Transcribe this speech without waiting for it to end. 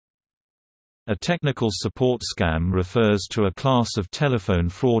A technical support scam refers to a class of telephone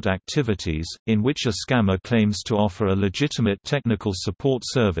fraud activities, in which a scammer claims to offer a legitimate technical support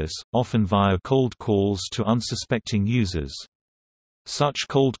service, often via cold calls to unsuspecting users. Such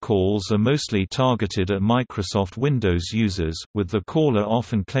cold calls are mostly targeted at Microsoft Windows users, with the caller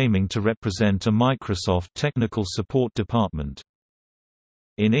often claiming to represent a Microsoft technical support department.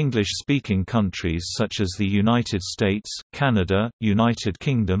 In English-speaking countries such as the United States, Canada, United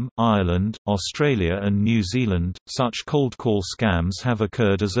Kingdom, Ireland, Australia and New Zealand, such cold call scams have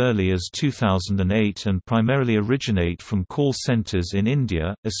occurred as early as 2008 and primarily originate from call centers in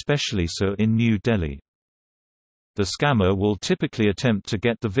India, especially so in New Delhi. The scammer will typically attempt to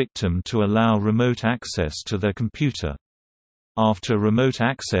get the victim to allow remote access to their computer. After remote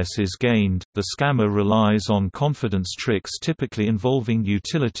access is gained, the scammer relies on confidence tricks typically involving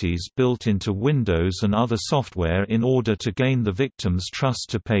utilities built into Windows and other software in order to gain the victim's trust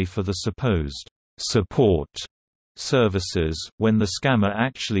to pay for the supposed support services, when the scammer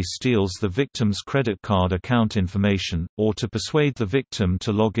actually steals the victim's credit card account information, or to persuade the victim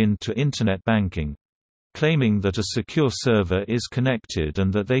to log in to Internet banking, claiming that a secure server is connected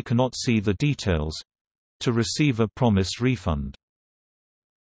and that they cannot see the details, to receive a promised refund.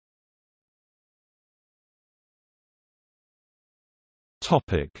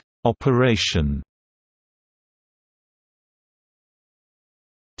 Operation.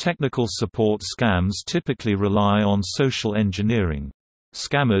 Technical support scams typically rely on social engineering.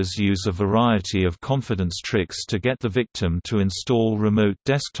 Scammers use a variety of confidence tricks to get the victim to install remote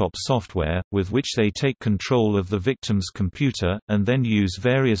desktop software, with which they take control of the victim's computer, and then use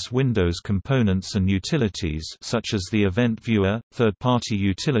various Windows components and utilities such as the event viewer, third-party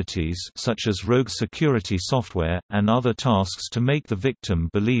utilities such as rogue security software, and other tasks to make the victim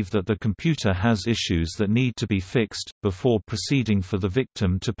believe that the computer has issues that need to be fixed, before proceeding for the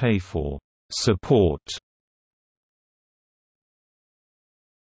victim to pay for support.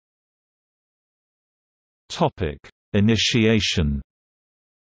 Initiation.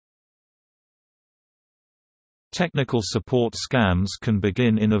 Technical support scams can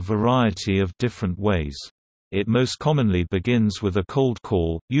begin in a variety of different ways. It most commonly begins with a cold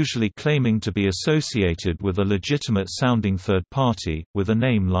call, usually claiming to be associated with a legitimate-sounding third party, with a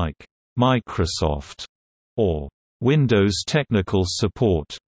name like Microsoft or Windows Technical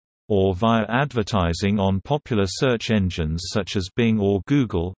Support, or via advertising on popular search engines such as Bing or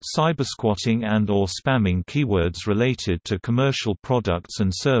Google, cybersquatting and/or spamming keywords related to commercial products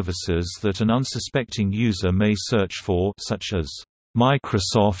and services that an unsuspecting user may search for, such as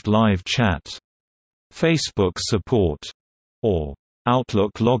Microsoft Live Chat, Facebook Support, or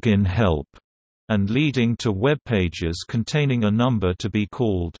Outlook Login Help, and leading to web pages containing a number to be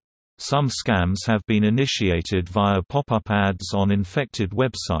called. Some scams have been initiated via pop-up ads on infected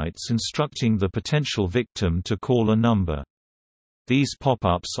websites instructing the potential victim to call a number. These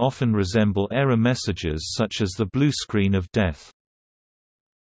pop-ups often resemble error messages such as the blue screen of death.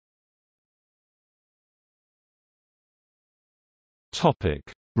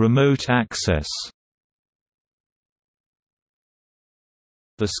 Remote access.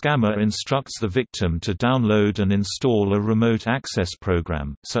 The scammer instructs the victim to download and install a remote access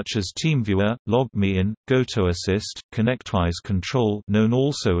program, such as TeamViewer, LogMeIn, GoToAssist, ConnectWise Control, known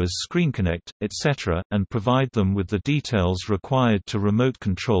also as ScreenConnect, etc., and provide them with the details required to remote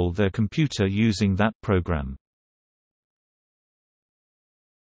control their computer using that program.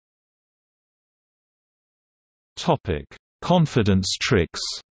 Confidence tricks.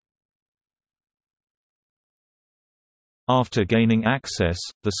 After gaining access,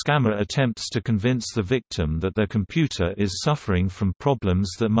 the scammer attempts to convince the victim that their computer is suffering from problems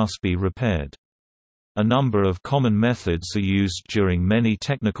that must be repaired. A number of common methods are used during many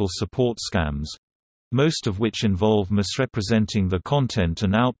technical support scams, most of which involve misrepresenting the content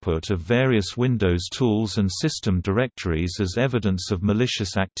and output of various Windows tools and system directories as evidence of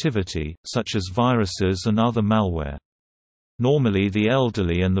malicious activity, such as viruses and other malware. Normally the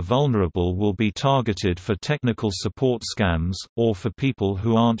elderly and the vulnerable will be targeted for technical support scams, or for people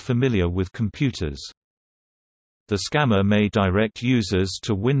who aren't familiar with computers. The scammer may direct users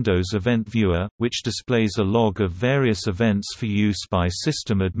to Windows Event Viewer, which displays a log of various events for use by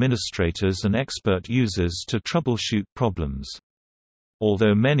system administrators and expert users to troubleshoot problems.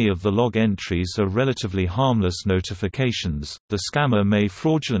 Although many of the log entries are relatively harmless notifications, the scammer may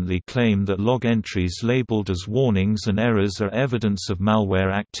fraudulently claim that log entries labeled as warnings and errors are evidence of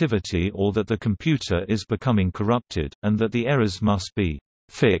malware activity or that the computer is becoming corrupted, and that the errors must be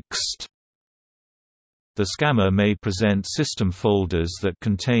fixed. The scammer may present system folders that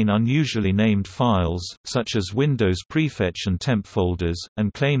contain unusually named files, such as Windows prefetch and temp folders,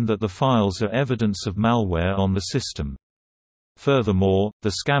 and claim that the files are evidence of malware on the system. Furthermore,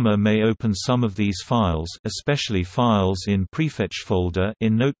 the scammer may open some of these files, especially files in prefetch folder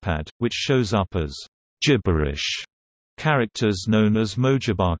in Notepad, which shows up as gibberish characters known as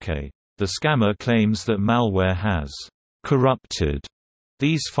mojibake. The scammer claims that malware has corrupted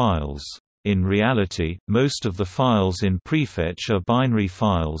these files. In reality, most of the files in prefetch are binary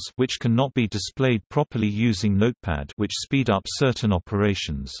files which cannot be displayed properly using Notepad, which speed up certain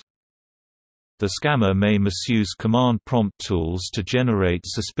operations. The scammer may misuse command prompt tools to generate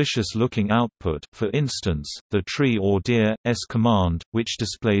suspicious-looking output, for instance, the tree or dir-s command, which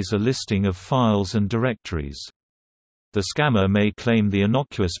displays a listing of files and directories. The scammer may claim the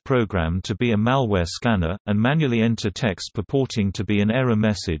innocuous program to be a malware scanner, and manually enter text purporting to be an error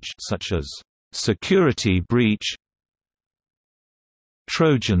message such as, "Security breach,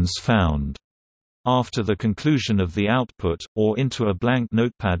 Trojans found," after the conclusion of the output, or into a blank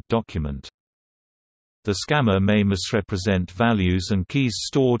Notepad document. The scammer may misrepresent values and keys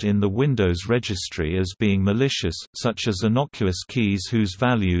stored in the Windows registry as being malicious, such as innocuous keys whose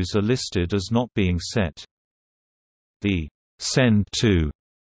values are listed as not being set. The send to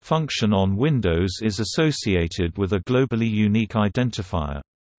function on Windows is associated with a globally unique identifier.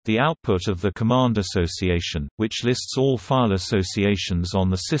 The output of the command association, which lists all file associations on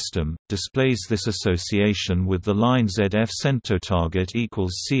the system, displays this association with the line ZF CentOtarget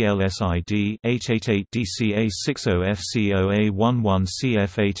equals CLSID 888DCA60F0F1C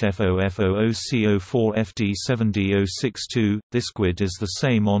F8FOF00CO4FD7D062. This GUID is the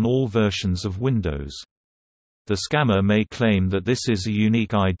same on all versions of Windows. The scammer may claim that this is a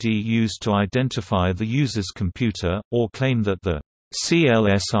unique ID used to identify the user's computer, or claim that the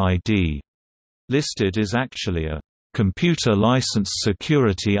CLSID listed is actually a computer license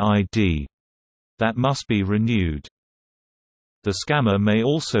security ID that must be renewed. The scammer may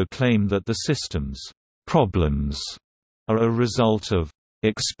also claim that the system's problems are a result of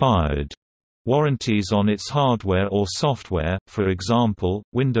expired warranties on its hardware or software, for example,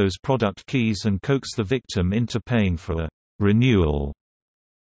 Windows product keys, and coax the victim into paying for a renewal.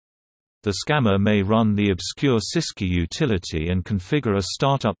 The scammer may run the obscure Siski utility and configure a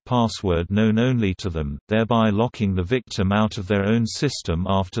startup password known only to them, thereby locking the victim out of their own system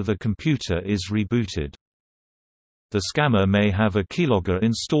after the computer is rebooted. The scammer may have a keylogger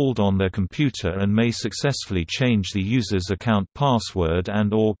installed on their computer and may successfully change the user's account password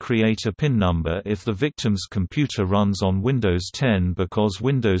and/or create a PIN number if the victim's computer runs on Windows 10, because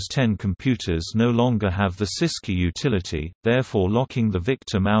Windows 10 computers no longer have the Siski utility, therefore locking the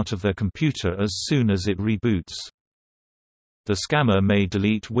victim out of their computer as soon as it reboots. The scammer may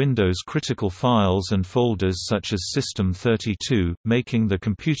delete Windows critical files and folders such as System32, making the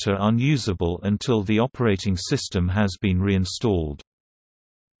computer unusable until the operating system has been reinstalled.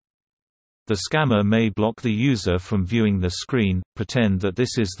 The scammer may block the user from viewing the screen, pretend that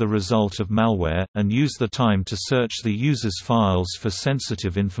this is the result of malware, and use the time to search the user's files for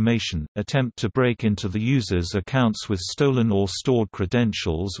sensitive information, attempt to break into the user's accounts with stolen or stored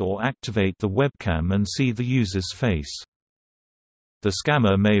credentials, or activate the webcam and see the user's face. The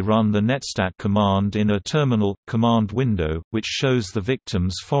scammer may run the netstat command in a terminal command window, which shows the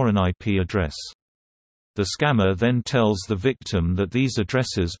victim's foreign IP address. The scammer then tells the victim that these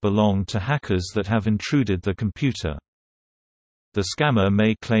addresses belong to hackers that have intruded the computer. The scammer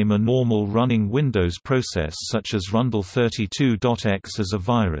may claim a normal running Windows process such as Rundle32.x as a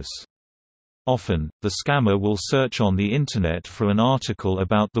virus. Often, the scammer will search on the Internet for an article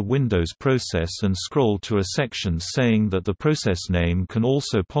about the Windows process and scroll to a section saying that the process name can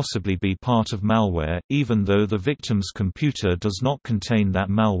also possibly be part of malware, even though the victim's computer does not contain that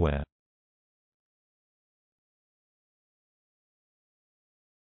malware.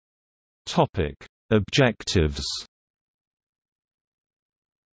 Objectives.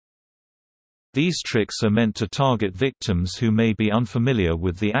 These tricks are meant to target victims who may be unfamiliar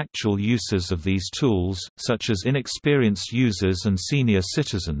with the actual uses of these tools, such as inexperienced users and senior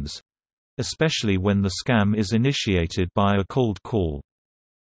citizens, especially when the scam is initiated by a cold call.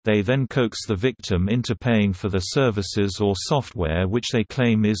 They then coax the victim into paying for the services or software which they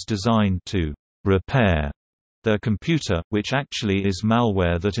claim is designed to repair their computer, which actually is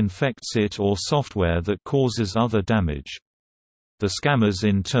malware that infects it or software that causes other damage. The scammers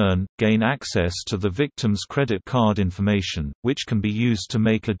in turn gain access to the victim's credit card information, which can be used to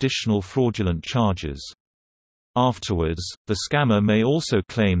make additional fraudulent charges. Afterwards, the scammer may also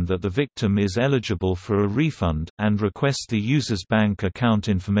claim that the victim is eligible for a refund, and request the user's bank account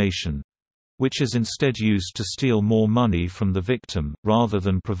information, which is instead used to steal more money from the victim, rather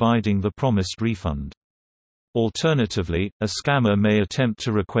than providing the promised refund. Alternatively, a scammer may attempt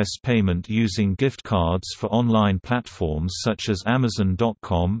to request payment using gift cards for online platforms such as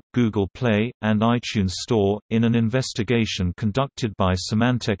Amazon.com, Google Play, and iTunes Store. In an investigation conducted by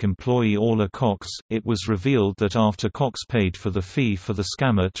Symantec employee Orla Cox, it was revealed that after Cox paid for the fee for the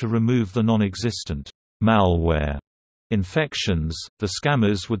scammer to remove the non-existent malware infections, the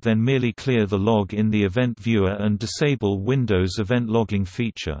scammers would then merely clear the log in the event viewer and disable Windows event logging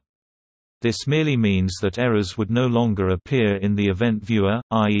feature. This merely means that errors would no longer appear in the event viewer,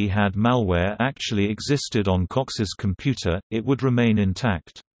 i.e. had malware actually existed on Cox's computer, it would remain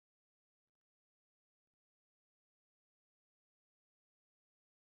intact.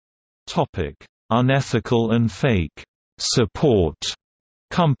 Unethical and fake support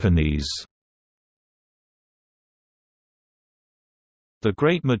companies. The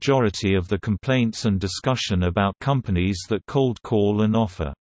great majority of the complaints and discussion about companies that cold call and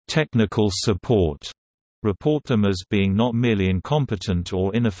offer technical support report them as being not merely incompetent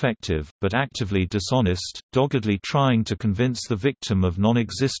or ineffective, but actively dishonest, doggedly trying to convince the victim of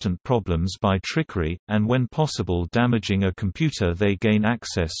non-existent problems by trickery, and when possible damaging a computer they gain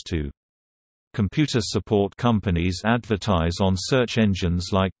access to. Computer support companies advertise on search engines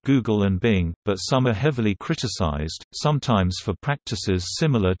like Google and Bing, but some are heavily criticized, sometimes for practices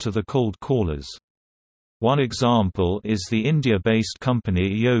similar to the cold callers. One example is the India-based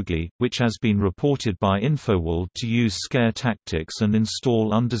company Yogi, which has been reported by InfoWorld to use scare tactics and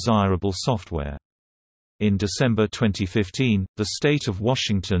install undesirable software. In December 2015, the state of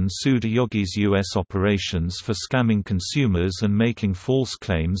Washington sued Yogi's U.S. operations for scamming consumers and making false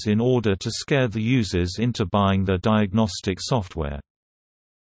claims in order to scare the users into buying their diagnostic software.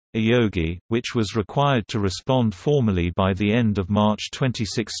 Yogi, which was required to respond formally by the end of March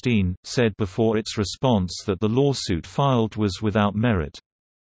 2016, said before its response that the lawsuit filed was without merit.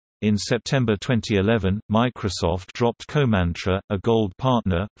 In September 2011, Microsoft dropped Comantra, a gold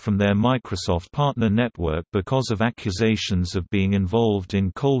partner, from their Microsoft Partner Network because of accusations of being involved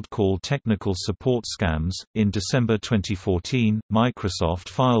in cold call technical support scams. In December 2014, Microsoft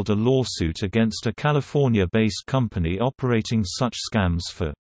filed a lawsuit against a California-based company operating such scams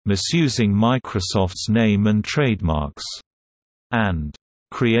for misusing Microsoft's name and trademarks, and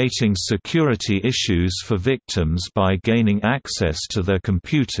creating security issues for victims by gaining access to their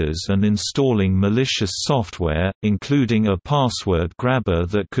computers and installing malicious software, including a password grabber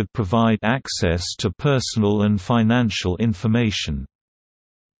that could provide access to personal and financial information.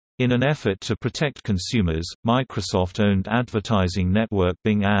 In an effort to protect consumers, Microsoft-owned advertising network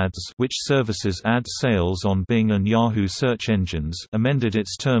Bing Ads, which services ad sales on Bing and Yahoo search engines, amended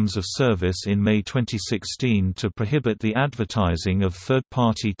its terms of service in May 2016 to prohibit the advertising of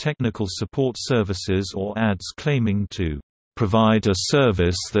third-party technical support services or ads claiming to provide a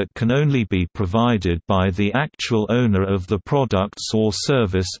service that can only be provided by the actual owner of the products or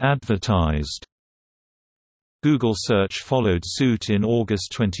service advertised. Google Search followed suit in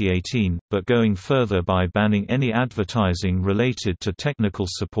August 2018, but going further by banning any advertising related to technical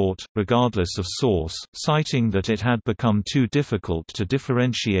support, regardless of source, citing that it had become too difficult to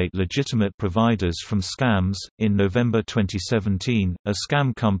differentiate legitimate providers from scams. In November 2017, a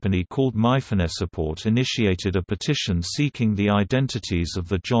scam company called MyFinSupport initiated a petition seeking the identities of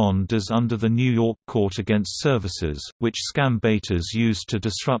the John Does under the New York Court Against Services, which scam baiters used to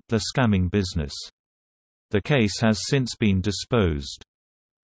disrupt their scamming business. The case has since been disposed.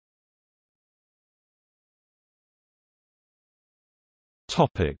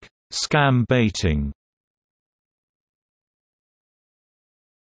 Scam baiting.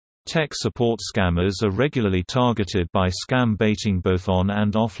 Tech support scammers are regularly targeted by scam baiting both on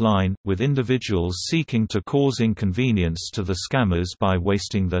and offline, with individuals seeking to cause inconvenience to the scammers by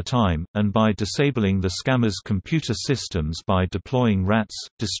wasting their time, and by disabling the scammers' computer systems by deploying rats,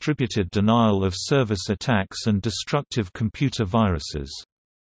 distributed denial-of-service attacks and destructive computer viruses.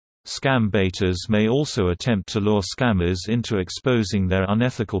 Scam baiters may also attempt to lure scammers into exposing their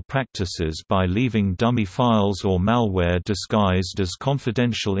unethical practices by leaving dummy files or malware disguised as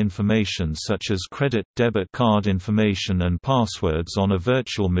confidential information such as credit, debit card information and passwords on a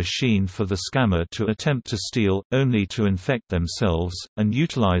virtual machine for the scammer to attempt to steal, only to infect themselves, and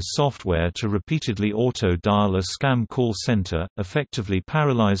utilize software to repeatedly auto-dial a scam call center, effectively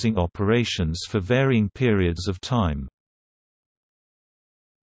paralyzing operations for varying periods of time.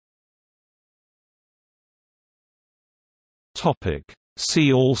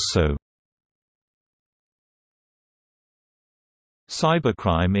 See also: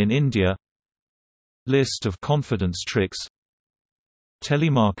 Cybercrime in India, List of confidence tricks,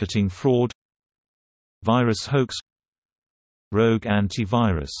 Telemarketing fraud, Virus hoax, rogue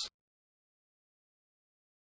antivirus.